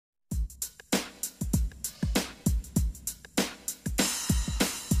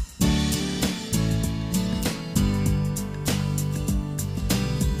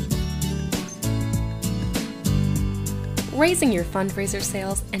Raising your fundraiser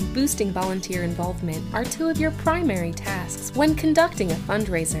sales and boosting volunteer involvement are two of your primary tasks when conducting a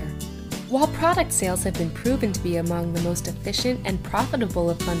fundraiser. While product sales have been proven to be among the most efficient and profitable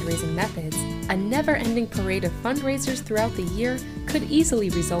of fundraising methods, a never-ending parade of fundraisers throughout the year could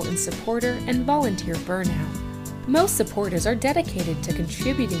easily result in supporter and volunteer burnout. Most supporters are dedicated to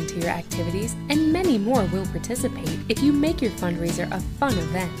contributing to your activities, and many more will participate if you make your fundraiser a fun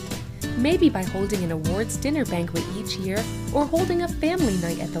event. Maybe by holding an awards dinner banquet each year, or holding a family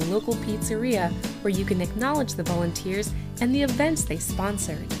night at the local pizzeria where you can acknowledge the volunteers and the events they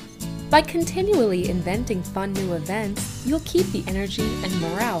sponsored. By continually inventing fun new events, you'll keep the energy and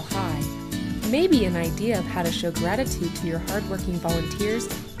morale high. Maybe an idea of how to show gratitude to your hardworking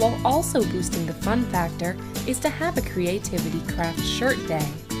volunteers while also boosting the fun factor is to have a creativity craft shirt day.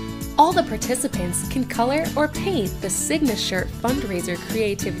 All the participants can color or paint the SIGnaShirt Fundraiser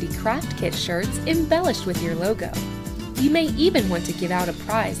Creativity Craft Kit shirts embellished with your logo. You may even want to give out a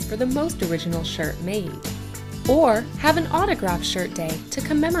prize for the most original shirt made. Or have an autograph shirt day to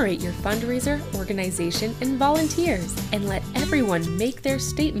commemorate your fundraiser, organization, and volunteers, and let everyone make their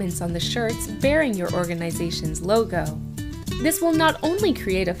statements on the shirts bearing your organization's logo. This will not only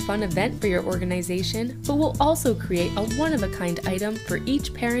create a fun event for your organization, but will also create a one-of-a-kind item for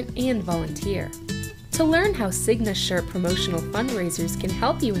each parent and volunteer. To learn how SIGnaShirt promotional fundraisers can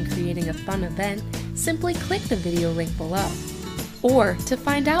help you in creating a fun event, simply click the video link below. Or to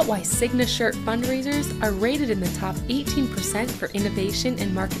find out why SIGnaShirt fundraisers are rated in the top 18% for innovation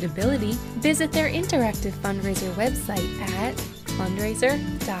and marketability, visit their interactive fundraiser website at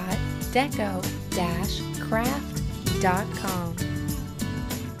fundraiser.deco-craft.com.